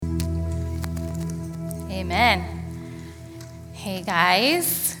Amen. Hey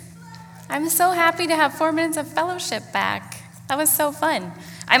guys, I'm so happy to have 4 minutes of fellowship back. That was so fun.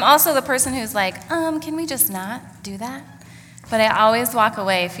 I'm also the person who's like, can we just not do that? But I always walk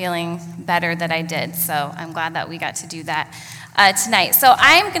away feeling better that I did, so I'm glad that we got to do that tonight. So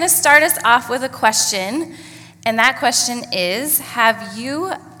I'm going to start us off with a question, and that question is, have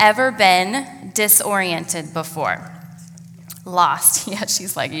you ever been disoriented before? Lost. Yeah,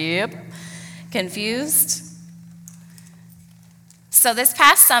 she's like, yep. Confused? So this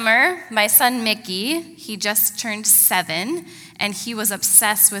past summer, my son Mickey, he just turned 7, and he was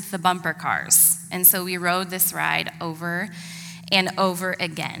obsessed with the bumper cars. And so we rode this ride over and over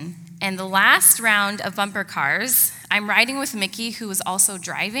again. And the last round of bumper cars, I'm riding with Mickey, who was also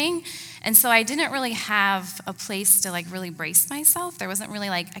driving, and so I didn't really have a place to really brace myself. There wasn't really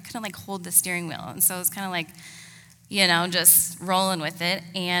I couldn't hold the steering wheel, and so it was kind of just rolling with it.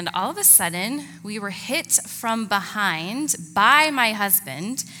 And all of a sudden, we were hit from behind by my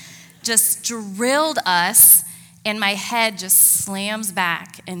husband, just drilled us, and my head just slams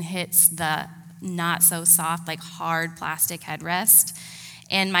back and hits the not so soft, hard plastic headrest.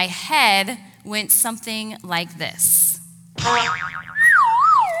 And my head went something like this. I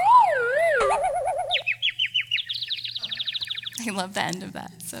love the end of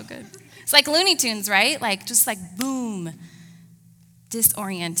that. So good. It's like Looney Tunes, right? Just boom.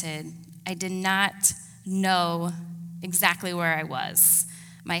 Disoriented. I did not know exactly where I was.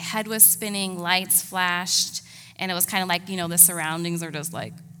 My head was spinning, lights flashed, and it was kind of the surroundings are just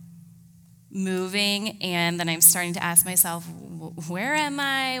moving. And then I'm starting to ask myself, where am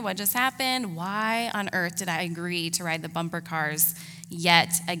I? What just happened? Why on earth did I agree to ride the bumper cars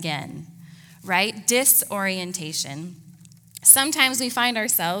yet again? Right? Disorientation. Sometimes we find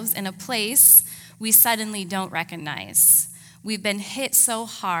ourselves in a place we suddenly don't recognize. We've been hit so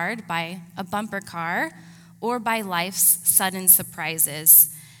hard by a bumper car or by life's sudden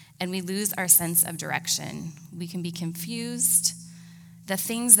surprises, and we lose our sense of direction. We can be confused. The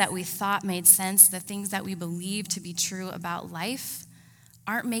things that we thought made sense, the things that we believed to be true about life,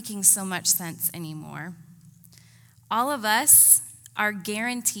 aren't making so much sense anymore. All of us are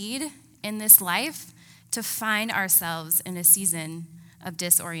guaranteed in this life to find ourselves in a season of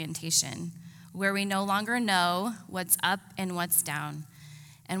disorientation, where we no longer know what's up and what's down,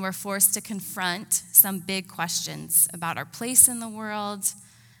 and we're forced to confront some big questions about our place in the world,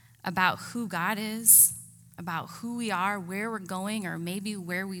 about who God is, about who we are, where we're going, or maybe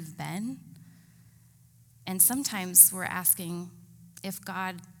where we've been. And sometimes we're asking if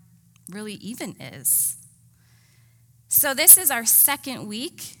God really even is. So this is our second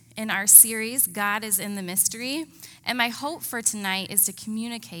week in our series, God is in the Mystery. And my hope for tonight is to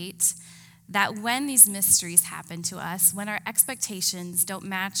communicate that when these mysteries happen to us, when our expectations don't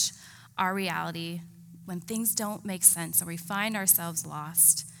match our reality, when things don't make sense or we find ourselves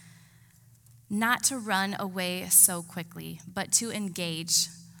lost, not to run away so quickly, but to engage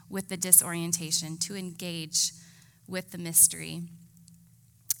with the disorientation, to engage with the mystery.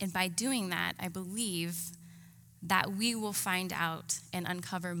 And by doing that, I believe that we will find out and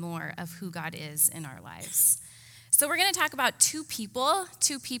uncover more of who God is in our lives. So we're going to talk about two people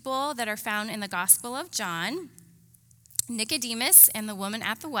that are found in the Gospel of John, Nicodemus and the woman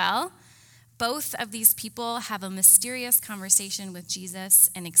at the well. Both of these people have a mysterious conversation with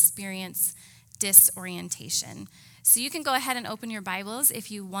Jesus and experience disorientation. So you can go ahead and open your Bibles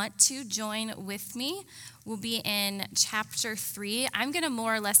if you want to join with me. We'll be in chapter 3. I'm going to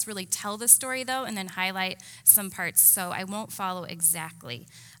more or less really tell the story, though, and then highlight some parts, so I won't follow exactly.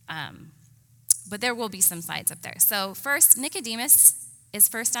 But there will be some slides up there. So first, Nicodemus is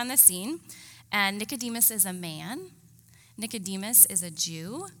first on the scene, and Nicodemus is a man. Nicodemus is a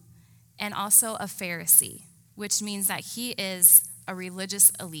Jew and also a Pharisee, which means that he is a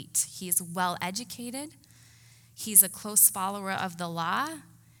religious elite. He's well-educated. He's a close follower of the law.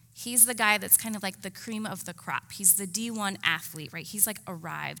 He's the guy that's kind of like the cream of the crop. He's the D1 athlete, right? He's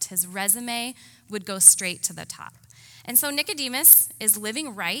arrived. His resume would go straight to the top. And so Nicodemus is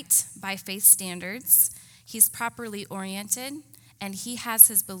living right by faith standards. He's properly oriented, and he has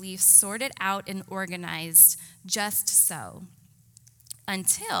his beliefs sorted out and organized just so,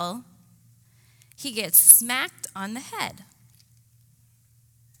 until he gets smacked on the head.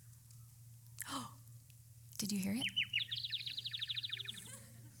 Did you hear it?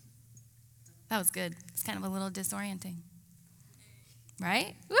 That was good. It's kind of a little disorienting,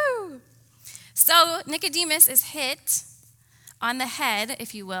 right? Woo! So Nicodemus is hit on the head,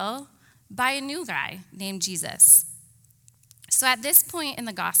 if you will, by a new guy named Jesus. So at this point in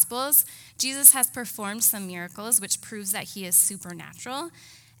the Gospels, Jesus has performed some miracles, which proves that he is supernatural,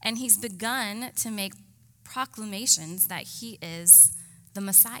 and he's begun to make proclamations that he is the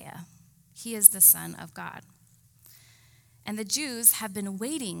Messiah. He is the Son of God. And the Jews have been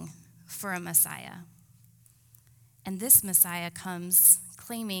waiting for a Messiah. And this Messiah comes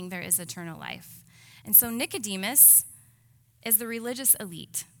claiming there is eternal life. And so Nicodemus is the religious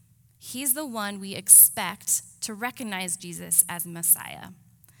elite. He's the one we expect to recognize Jesus as Messiah.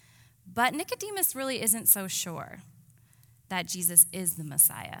 But Nicodemus really isn't so sure that Jesus is the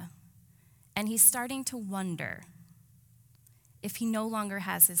Messiah. And he's starting to wonder if he no longer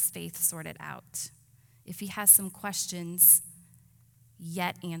has his faith sorted out, if he has some questions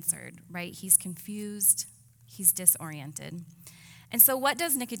yet answered, right? He's confused, he's disoriented. And so what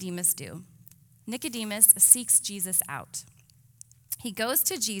does Nicodemus do? Nicodemus seeks Jesus out. He goes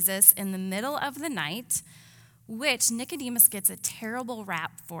to Jesus in the middle of the night, which Nicodemus gets a terrible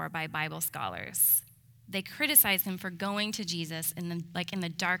rap for by Bible scholars. They criticize him for going to Jesus in the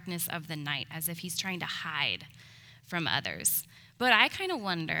darkness of the night, as if he's trying to hide from others. But I kind of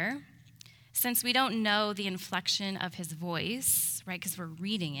wonder, since we don't know the inflection of his voice, right, because we're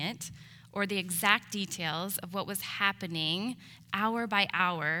reading it, or the exact details of what was happening hour by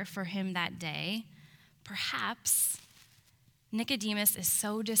hour for him that day, perhaps Nicodemus is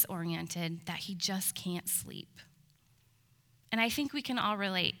so disoriented that he just can't sleep. And I think we can all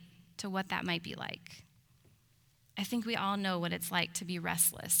relate to what that might be like. I think we all know what it's like to be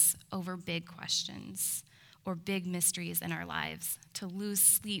restless over big questions or big mysteries in our lives, to lose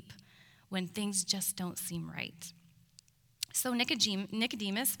sleep when things just don't seem right. So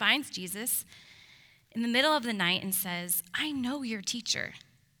Nicodemus finds Jesus in the middle of the night and says, "I know you're teacher,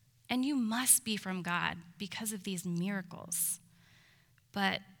 and you must be from God because of these miracles.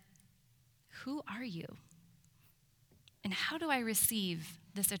 But who are you? And how do I receive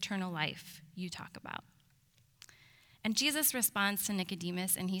this eternal life you talk about?" And Jesus responds to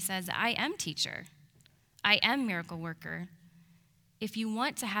Nicodemus and he says, "I am teacher. I am miracle worker. If you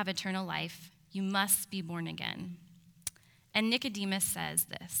want to have eternal life, you must be born again." And Nicodemus says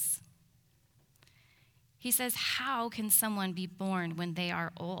this. He says, "How can someone be born when they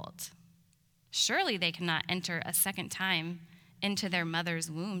are old? Surely they cannot enter a second time into their mother's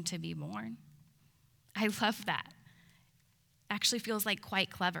womb to be born." I love that. Actually feels like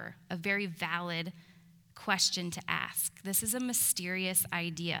quite clever, a very valid question to ask. This is a mysterious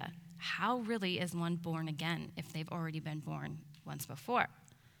idea. How really is one born again if they've already been born once before?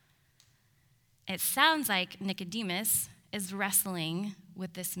 It sounds like Nicodemus is wrestling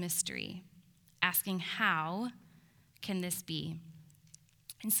with this mystery, asking, how can this be?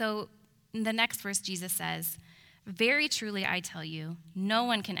 And so in the next verse, Jesus says, "Very truly I tell you, no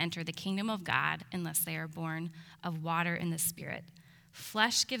one can enter the kingdom of God unless they are born of water and the Spirit.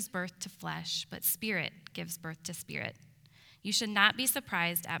 Flesh gives birth to flesh, but Spirit gives birth to spirit. You should not be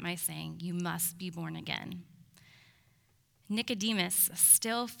surprised at my saying, you must be born again." Nicodemus,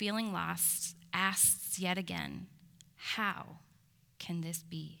 still feeling lost, asks yet again, how can this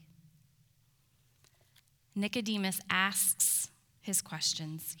be? Nicodemus asks his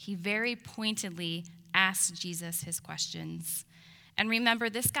questions. He very pointedly asks Jesus his questions. And remember,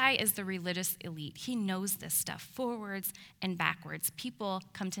 this guy is the religious elite. He knows this stuff forwards and backwards. People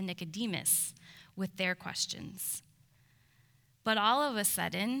come to Nicodemus with their questions. But all of a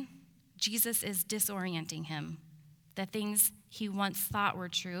sudden, Jesus is disorienting him. The things he once thought were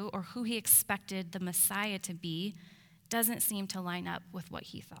true or who he expected the Messiah to be doesn't seem to line up with what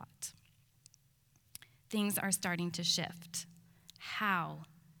he thought. Things are starting to shift. How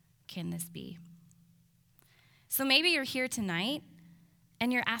can this be? So maybe you're here tonight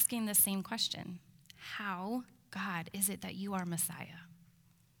and you're asking the same question. How, God, is it that you are Messiah?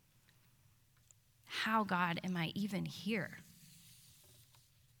 How, God, am I even here?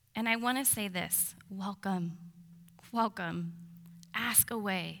 And I want to say this, welcome, welcome, ask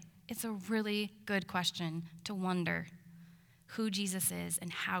away. It's a really good question to wonder who Jesus is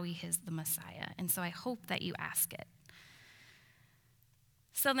and how he is the Messiah. And so I hope that you ask it.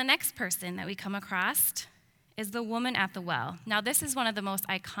 So the next person that we come across is the woman at the well. Now, this is one of the most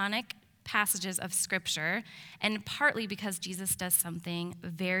iconic passages of Scripture, and partly because Jesus does something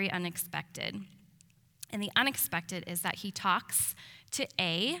very unexpected. And the unexpected is that he talks to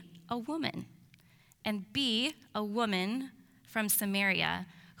A, a woman, and B, a woman from Samaria,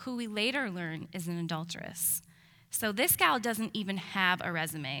 who we later learn is an adulteress. So this gal doesn't even have a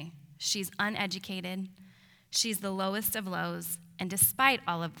resume. She's uneducated. She's the lowest of lows. And despite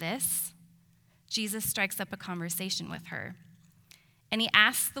all of this, Jesus strikes up a conversation with her. And he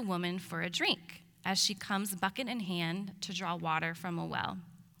asks the woman for a drink as she comes bucket in hand to draw water from a well.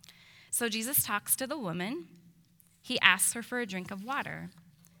 So Jesus talks to the woman. He asks her for a drink of water.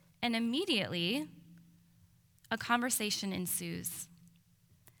 And immediately, a conversation ensues.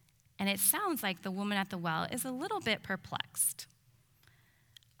 And it sounds like the woman at the well is a little bit perplexed.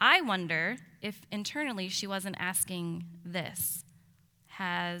 I wonder if internally she wasn't asking this: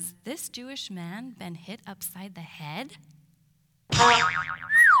 has this Jewish man been hit upside the head?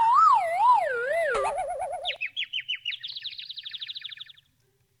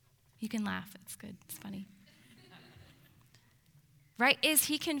 You can laugh, it's good, it's funny. Right? Is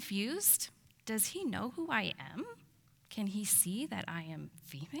he confused? Does he know who I am? Can he see that I am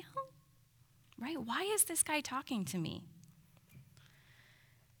female? Right? Why is this guy talking to me?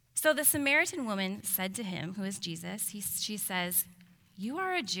 So the Samaritan woman said to him, who is Jesus, she says, "You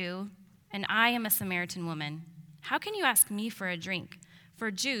are a Jew, and I am a Samaritan woman. How can you ask me for a drink?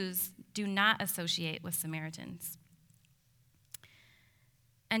 For Jews do not associate with Samaritans."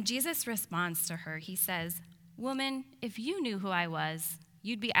 And Jesus responds to her. He says, "Woman, if you knew who I was,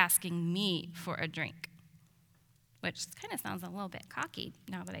 you'd be asking me for a drink." Which kind of sounds a little bit cocky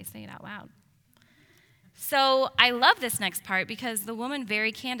now that I say it out loud. So I love this next part because the woman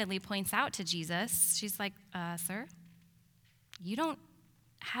very candidly points out to Jesus, she's like, "Sir, you don't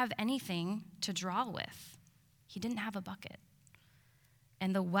have anything to draw with." He didn't have a bucket.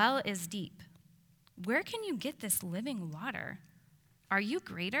 And the well is deep. Where can you get this living water? Are you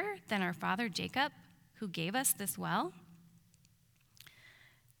greater than our father Jacob, who gave us this well?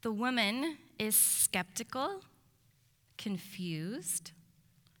 The woman is skeptical, confused,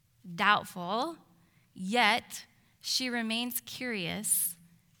 doubtful, yet she remains curious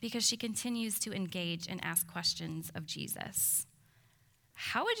because she continues to engage and ask questions of Jesus.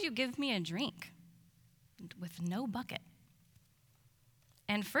 How would you give me a drink with no bucket?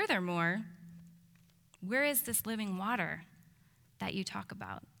 And furthermore, where is this living water that you talk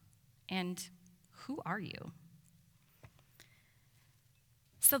about? And who are you?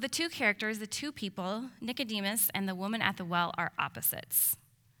 So the two characters, the two people, Nicodemus and the woman at the well, are opposites.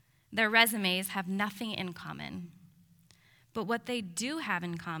 Their resumes have nothing in common. But what they do have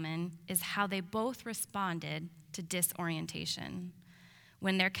in common is how they both responded to disorientation.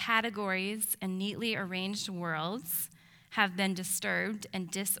 When their categories and neatly arranged worlds have been disturbed and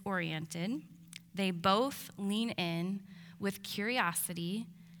disoriented, they both lean in with curiosity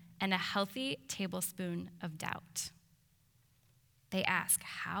and a healthy tablespoon of doubt. They ask,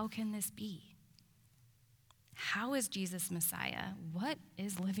 how can this be? How is Jesus Messiah? What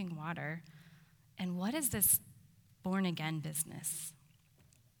is living water? And what is this born-again business?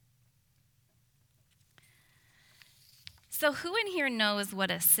 So who in here knows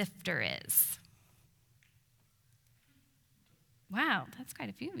what a sifter is? Wow, that's quite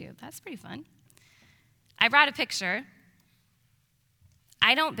a few of you. That's pretty fun. I brought a picture.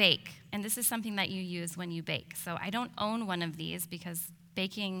 I don't bake, and this is something that you use when you bake. So I don't own one of these because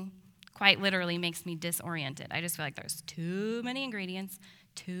baking quite literally makes me disoriented. I just feel like there's too many ingredients,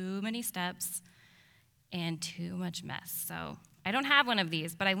 too many steps, and too much mess. So I don't have one of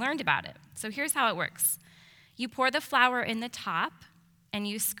these, but I learned about it. So here's how it works. You pour the flour in the top, and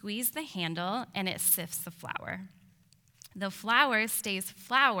you squeeze the handle, and it sifts the flour. The flour stays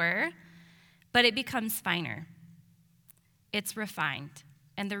flour, but it becomes finer. It's refined.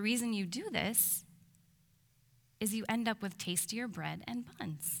 And the reason you do this is you end up with tastier bread and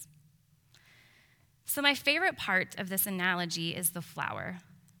buns. So my favorite part of this analogy is the flour.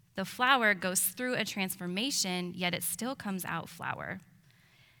 The flour goes through a transformation, yet it still comes out flour.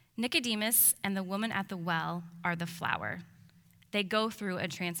 Nicodemus and the woman at the well are the flour. They go through a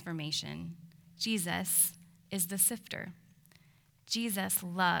transformation. Jesus is the sifter. Jesus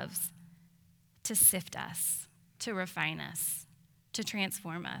loves to sift us, to refine us, to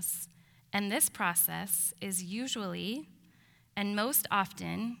transform us. And this process is usually, and most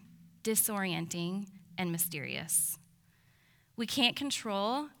often, disorienting and mysterious. We can't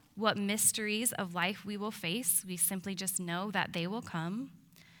control what mysteries of life we will face. We simply just know that they will come.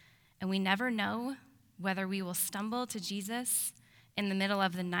 And we never know whether we will stumble to Jesus in the middle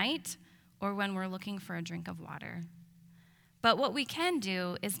of the night or when we're looking for a drink of water. But what we can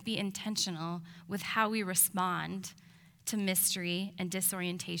do is be intentional with how we respond to mystery and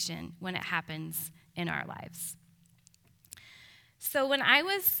disorientation when it happens in our lives. So when I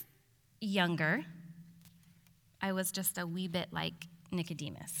was younger, I was just a wee bit like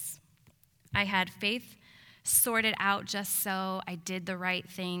Nicodemus. I had faith sorted out just so. I did the right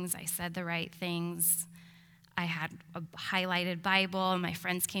things. I said the right things. I had a highlighted Bible. My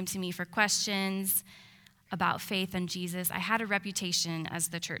friends came to me for questions about faith and Jesus. I had a reputation as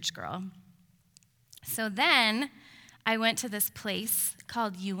the church girl. So then I went to this place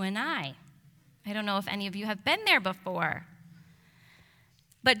called You and I don't know if any of you have been there before.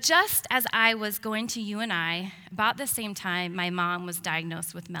 But just as I was going to UNI, about the same time, my mom was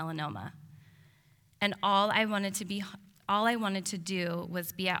diagnosed with melanoma. And all I wanted to do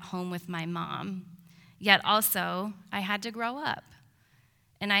was be at home with my mom. Yet also, I had to grow up.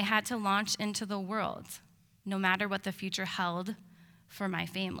 And I had to launch into the world, no matter what the future held for my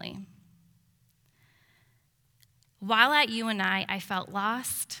family. While at UNI, I felt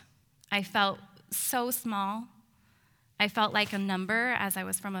lost. I felt so small. I felt like a number as I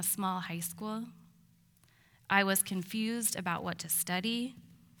was from a small high school. I was confused about what to study.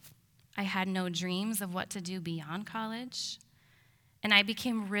 I had no dreams of what to do beyond college. And I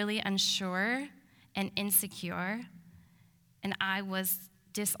became really unsure and insecure, and I was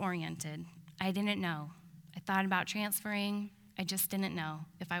disoriented. I didn't know. I thought about transferring. I just didn't know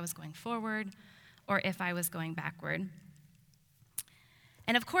if I was going forward or if I was going backward.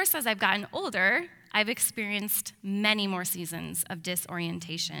 And of course, as I've gotten older, I've experienced many more seasons of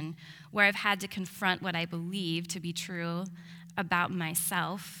disorientation where I've had to confront what I believe to be true about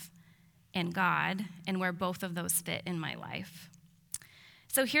myself and God, and where both of those fit in my life.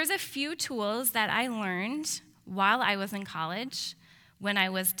 So here's a few tools that I learned while I was in college when I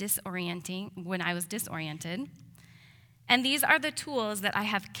was disoriented. And these are the tools that I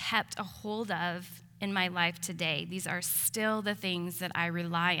have kept a hold of in my life today. These are still the things that I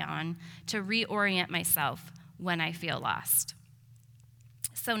rely on to reorient myself when I feel lost.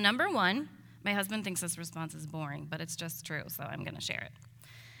 So number one, my husband thinks this response is boring, but it's just true, so I'm going to share it,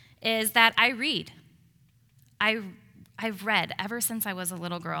 is that I read. I've read ever since I was a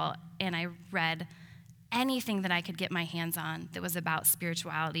little girl, and I read anything that I could get my hands on that was about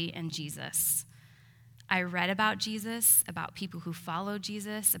spirituality and Jesus. I read about Jesus, about people who followed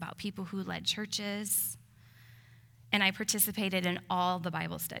Jesus, about people who led churches, and I participated in all the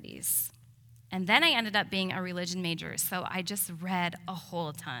Bible studies. And then I ended up being a religion major, so I just read a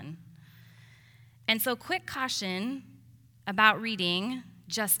whole ton. And so quick caution about reading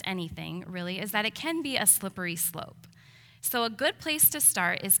just anything, really, is that it can be a slippery slope. So a good place to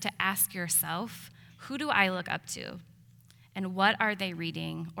start is to ask yourself, who do I look up to? And what are they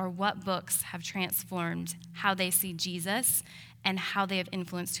reading, or what books have transformed how they see Jesus and how they have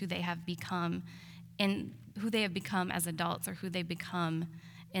influenced who they have become as adults, or who they become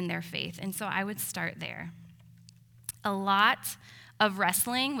in their faith? And so I would start there. A lot of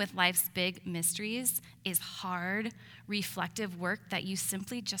wrestling with life's big mysteries is hard, reflective work that you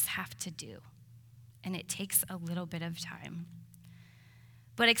simply just have to do. And it takes a little bit of time.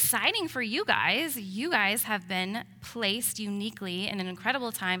 But exciting for you guys have been placed uniquely in an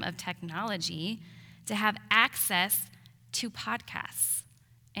incredible time of technology to have access to podcasts,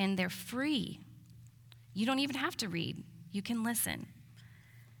 and they're free. You don't even have to read. You can listen.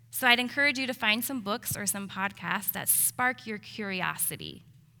 So I'd encourage you to find some books or some podcasts that spark your curiosity.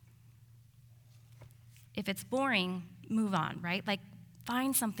 If it's boring, move on, right? Like,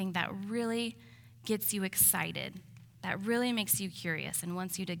 find something that really gets you excited, that really makes you curious and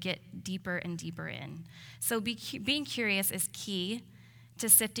wants you to get deeper and deeper in. So being curious is key to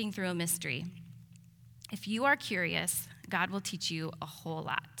sifting through a mystery. If you are curious, God will teach you a whole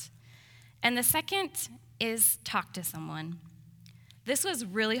lot. And the second is talk to someone. This was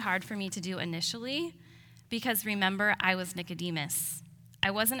really hard for me to do initially because, remember, I was Nicodemus. I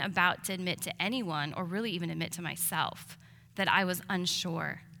wasn't about to admit to anyone, or really even admit to myself, that I was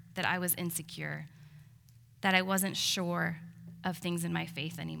unsure, that I was insecure, that I wasn't sure of things in my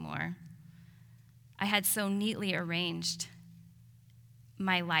faith anymore. I had so neatly arranged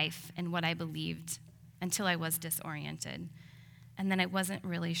my life and what I believed until I was disoriented, and then I wasn't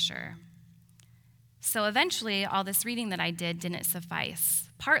really sure. So eventually, all this reading that I did didn't suffice,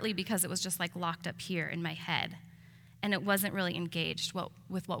 partly because it was just like locked up here in my head, and it wasn't really engaged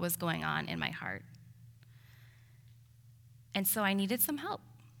with what was going on in my heart. And so I needed some help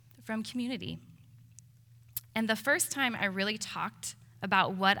from community. And the first time I really talked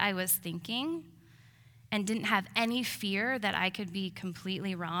about what I was thinking and didn't have any fear that I could be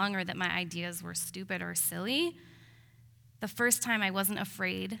completely wrong or that my ideas were stupid or silly, the first time I wasn't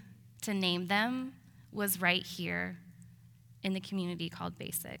afraid to name them was right here in the community called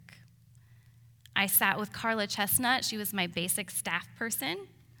Basic. I sat with Carla Chestnut. She was my Basic staff person.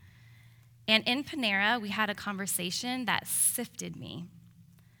 And in Panera, we had a conversation that sifted me.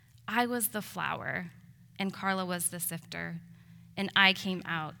 I was the flour, and Carla was the sifter, and I came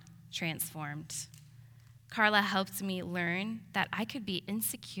out transformed. Carla helped me learn that I could be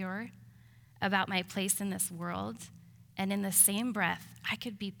insecure about my place in this world, and in the same breath, I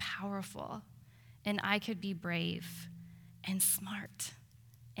could be powerful, and I could be brave and smart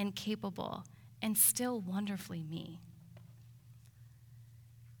and capable and still wonderfully me.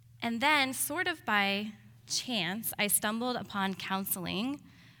 And then, sort of by chance, I stumbled upon counseling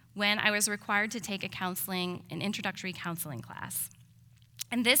when I was required to take an introductory counseling class.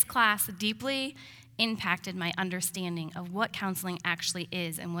 And this class deeply impacted my understanding of what counseling actually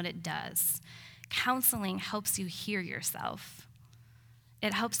is and what it does. Counseling helps you hear yourself.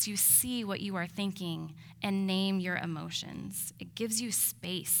 It helps you see what you are thinking and name your emotions. It gives you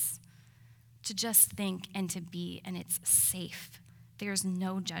space to just think and to be, and it's safe. There's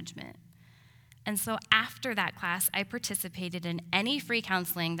no judgment. And so after that class, I participated in any free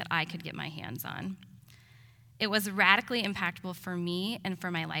counseling that I could get my hands on. It was radically impactful for me and for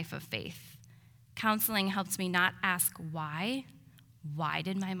my life of faith. Counseling helped me not ask why. Why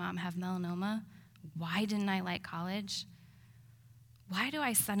did my mom have melanoma? Why didn't I like college? Why do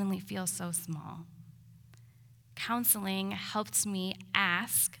I suddenly feel so small? Counseling helped me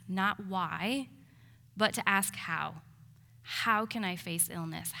ask not why, but to ask how. How can I face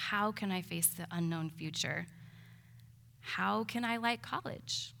illness? How can I face the unknown future? How can I like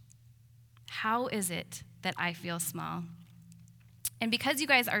college? How is it that I feel small? And because you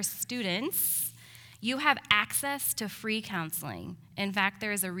guys are students, you have access to free counseling. In fact,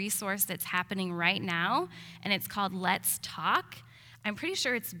 there is a resource that's happening right now, and it's called Let's Talk. I'm pretty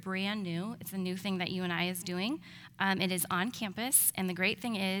sure it's brand new. It's a new thing that UNI is doing. It is on campus, and the great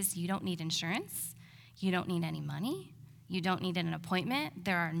thing is you don't need insurance. You don't need any money. You don't need an appointment.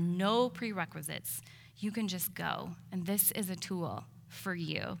 There are no prerequisites. You can just go, and this is a tool for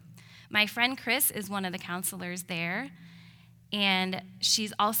you. My friend Chris is one of the counselors there, and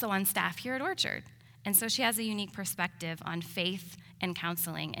she's also on staff here at Orchard. And so she has a unique perspective on faith and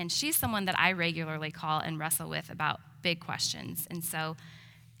counseling, and she's someone that I regularly call and wrestle with about big questions. And so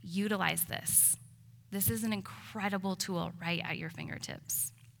utilize this. This is an incredible tool right at your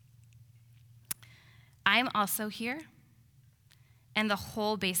fingertips. I'm also here. And the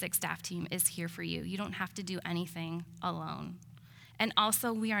whole basic staff team is here for you. You don't have to do anything alone. And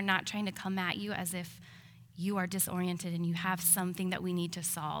also, we are not trying to come at you as if you are disoriented and you have something that we need to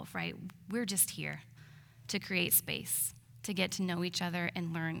solve, right? We're just here to create space, to get to know each other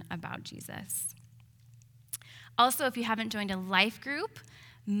and learn about Jesus. Also, if you haven't joined a life group,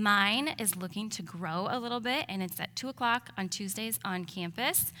 mine is looking to grow a little bit, and it's at 2 o'clock on Tuesdays on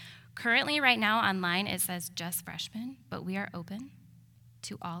campus. Currently, right now, online, it says just freshmen, but we are open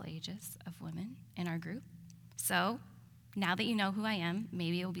to all ages of women in our group. So now that you know who I am,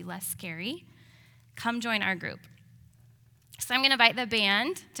 maybe it will be less scary. Come join our group. So I'm going to invite the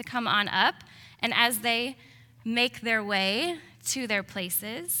band to come on up, and as they make their way to their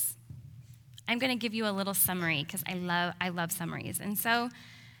places, I'm going to give you a little summary because I love summaries. And so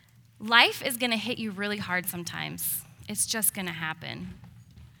life is going to hit you really hard sometimes. It's just going to happen.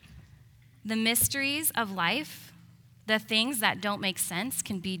 The mysteries of life, the things that don't make sense,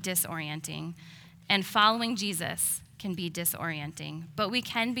 can be disorienting, and following Jesus can be disorienting. But we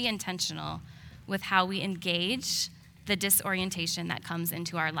can be intentional with how we engage the disorientation that comes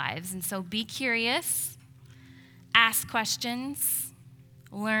into our lives. And so be curious, ask questions,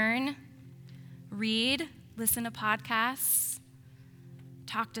 learn, read, listen to podcasts,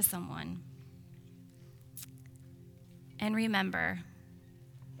 talk to someone. And remember,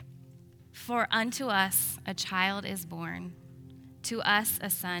 for unto us a child is born, to us a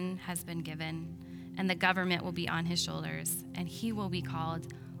son has been given, and the government will be on his shoulders, and he will be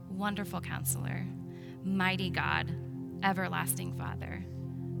called Wonderful Counselor, Mighty God, Everlasting Father,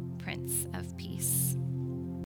 Prince of Peace.